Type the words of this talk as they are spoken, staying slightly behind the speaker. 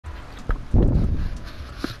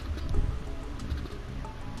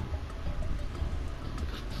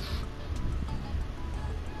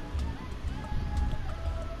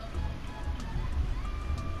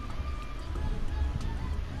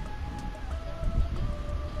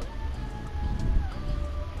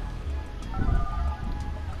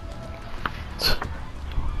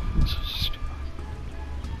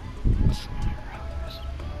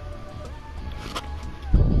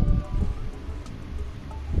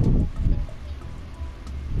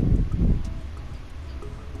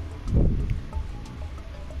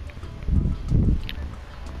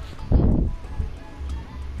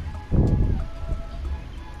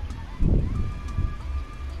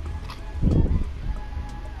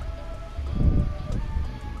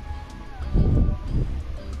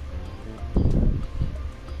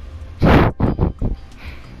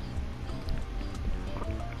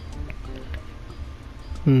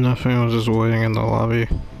Nothing, I was just waiting in the lobby.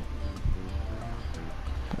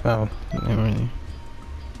 Oh, Never really.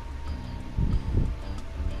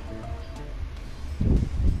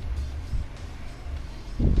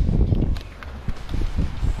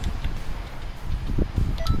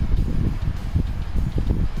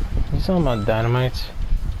 you talking about dynamites?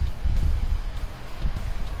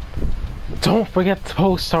 Don't forget to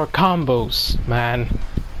post our combos, man.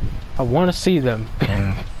 I want to see them.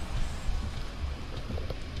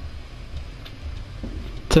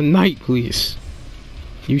 Tonight, please.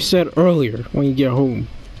 You said earlier when you get home.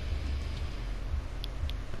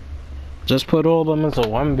 Just put all of them into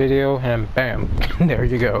one video and bam, there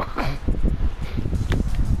you go.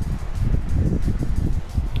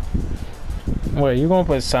 Wait, you gonna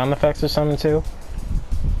put sound effects or something too?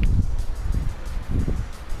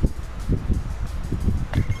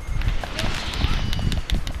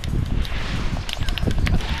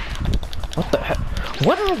 What the heck?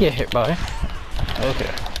 What did I get hit by? Okay.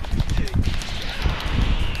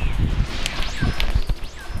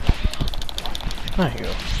 There you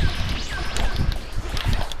go.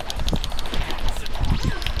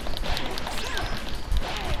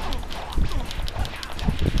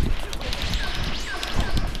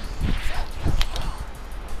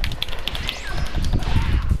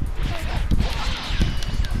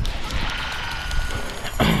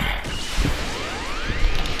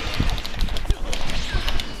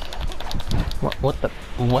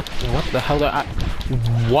 What the hell did I...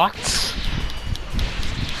 What?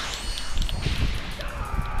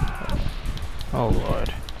 Oh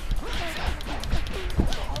Lord.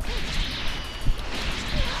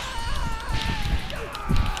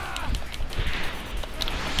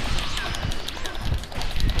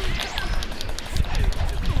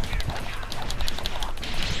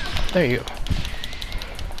 There you go.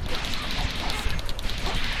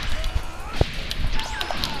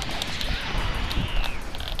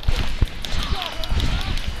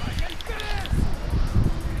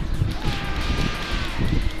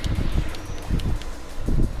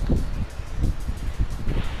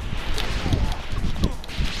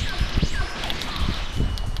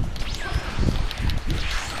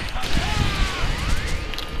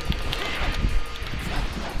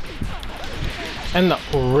 And the,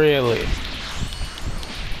 really?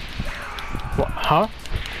 What, huh?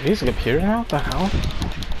 He's a computer now? What the hell?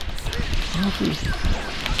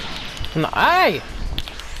 No, hey!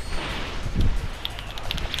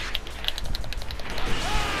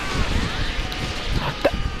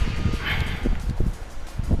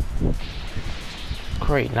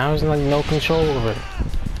 Great, now there's like no control over it.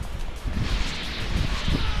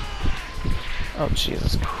 Oh,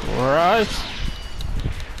 Jesus Christ.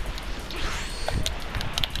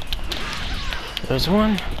 There's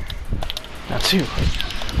one. Now two.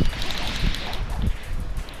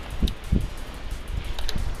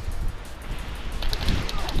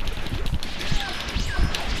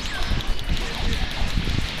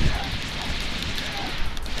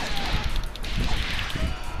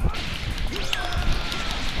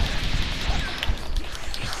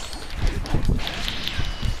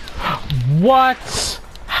 What?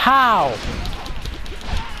 How?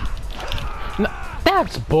 No,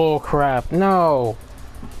 that's bullcrap. No.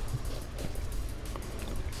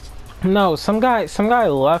 No, some guy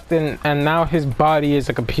left and now his body is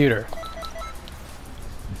a computer.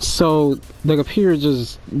 So the computer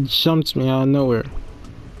just jumped me out of nowhere.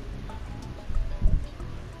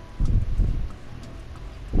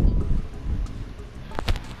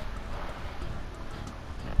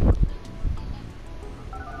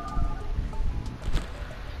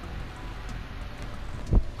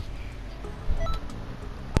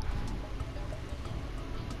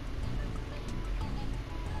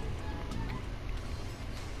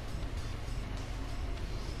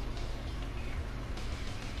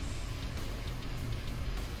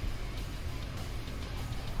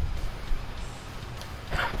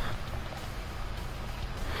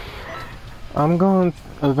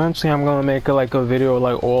 Eventually I'm gonna make like a video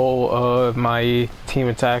like all of my team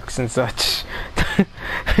attacks and such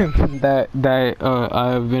that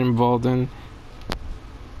I've been involved in.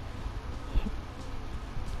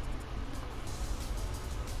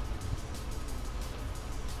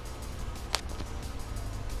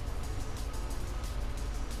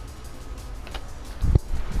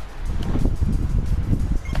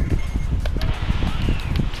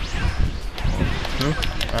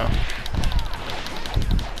 Oh.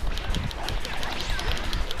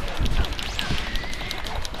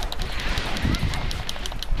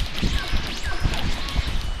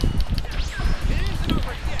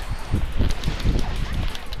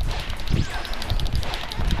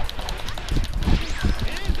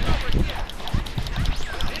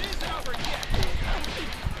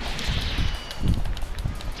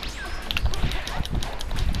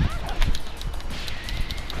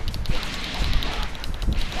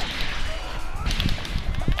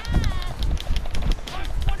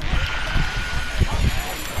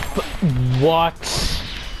 What?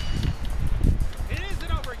 It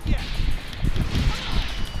isn't over yet.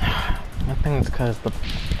 I think it's because the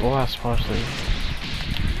last partially.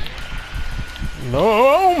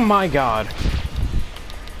 Oh my god!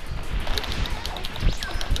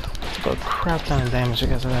 Took a crap ton of damage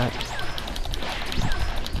because of that.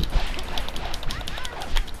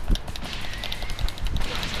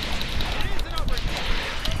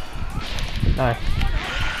 Die.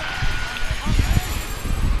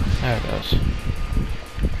 There it goes.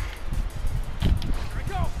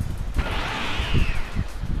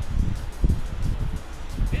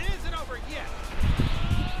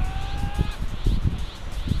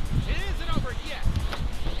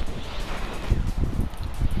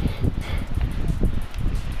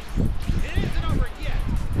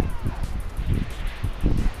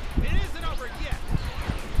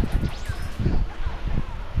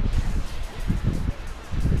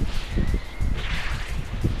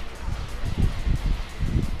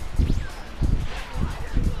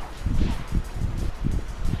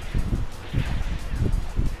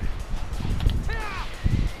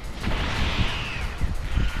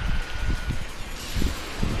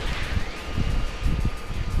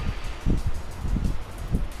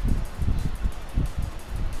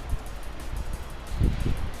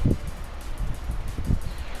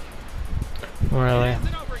 Really?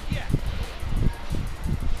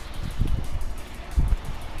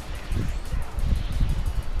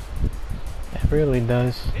 It really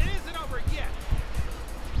does. It isn't over yet.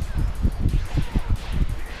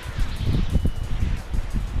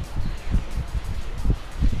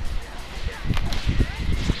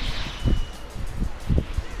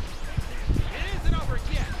 It isn't over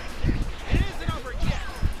yet. It isn't over yet.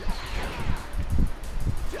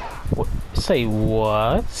 Say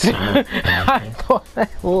what? I thought that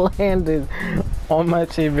landed on my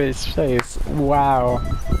teammate's face. Wow.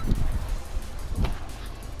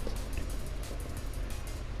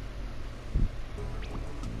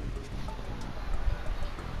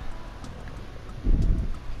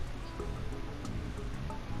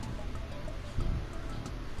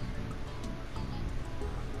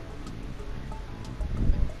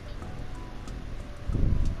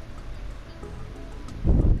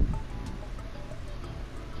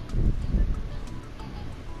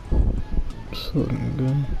 It's looking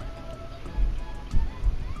good.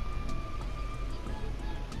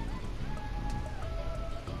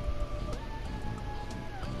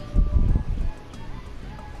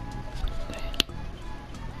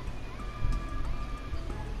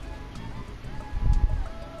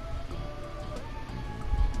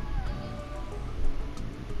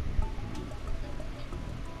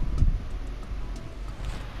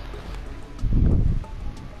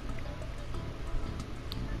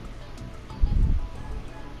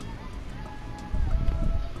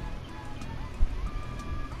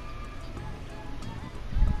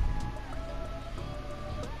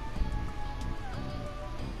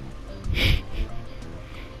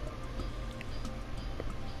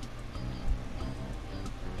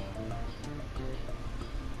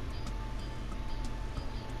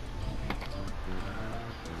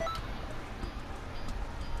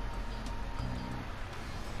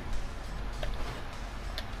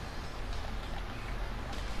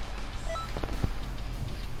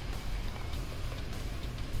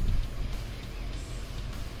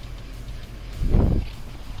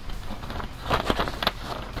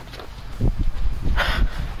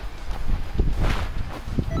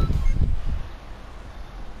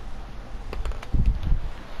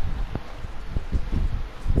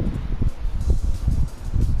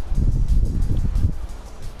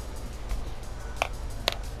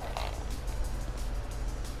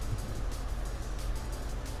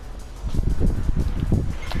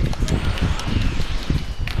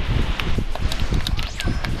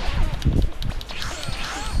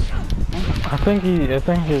 I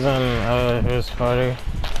think he's on his party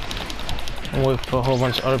with a whole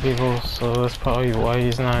bunch of other people, so that's probably why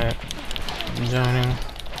he's not joining.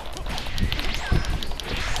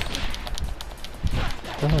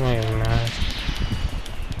 Doesn't really matter.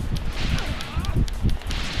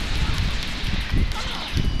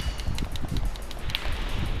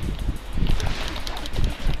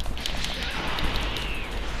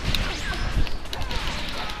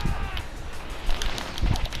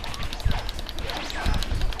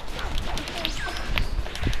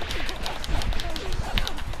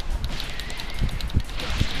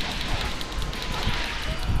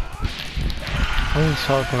 What are you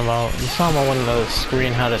talking about? You saw my one of the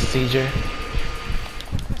screen had a seizure?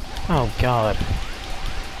 Oh god.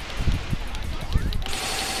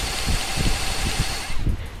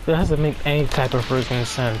 That doesn't make any type of freaking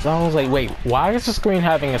sense. I was like, wait, why is the screen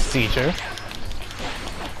having a seizure?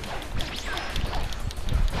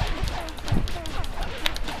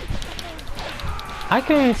 I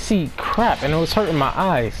couldn't see crap and it was hurting my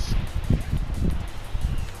eyes.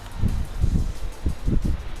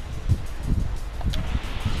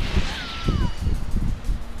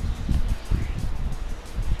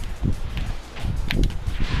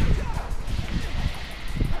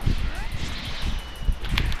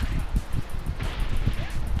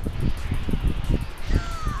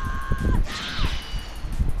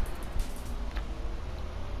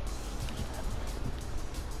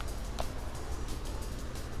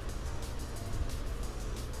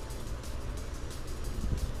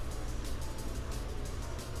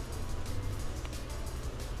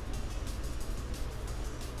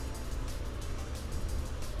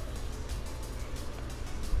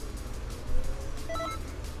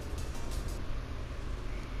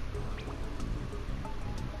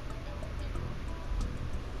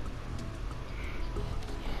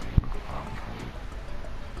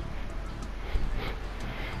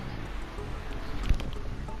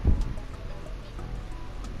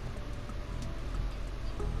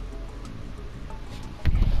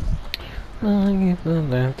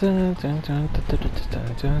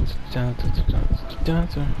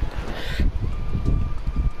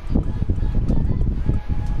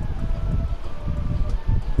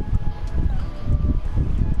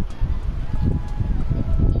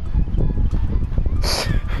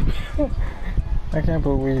 I can't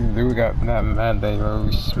believe dude got that mad that he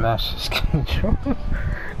really smashed his controller.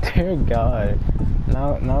 Dear God.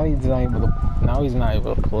 Now he's not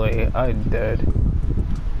able to play. I'm dead.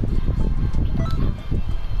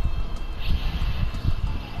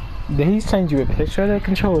 Did he send you a picture of the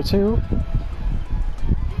controller too?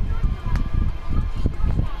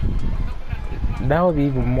 That would be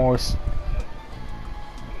even more.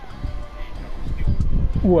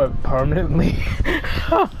 What, permanently?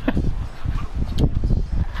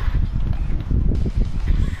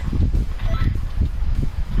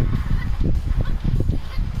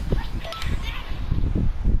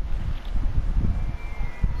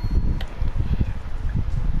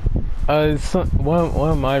 One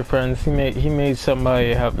of my friends, he made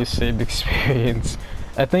somebody have the same experience.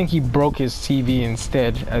 I think he broke his TV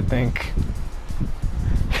instead. I think.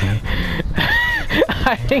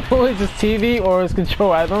 I think it was his TV or his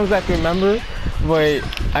controller. I don't exactly remember, but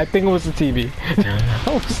I think it was the TV.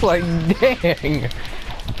 I was like, dang.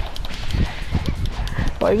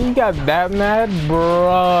 Like, he got that mad,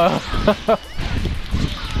 bruh.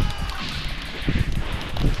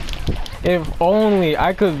 If only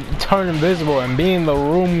I could turn invisible and be in the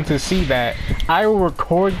room to see that. I will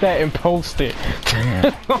record that and post it.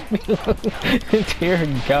 Dear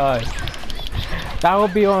God. That will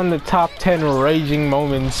be on the top 10 raging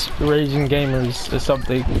moments, raging gamers or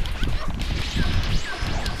something.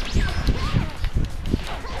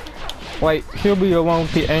 Like, he'll be along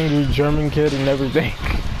with the angry German kid and everything.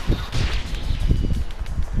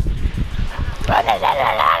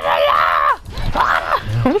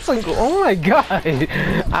 I was like, oh my God.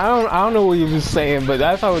 I don't know what he was saying, but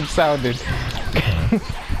that's how it sounded.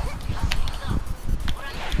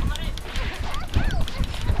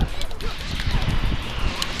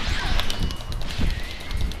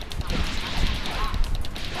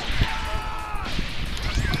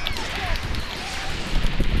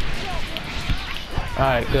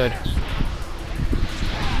 Alright, good.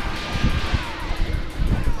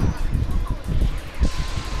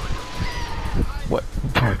 What?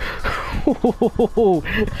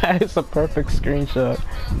 That is a perfect screenshot.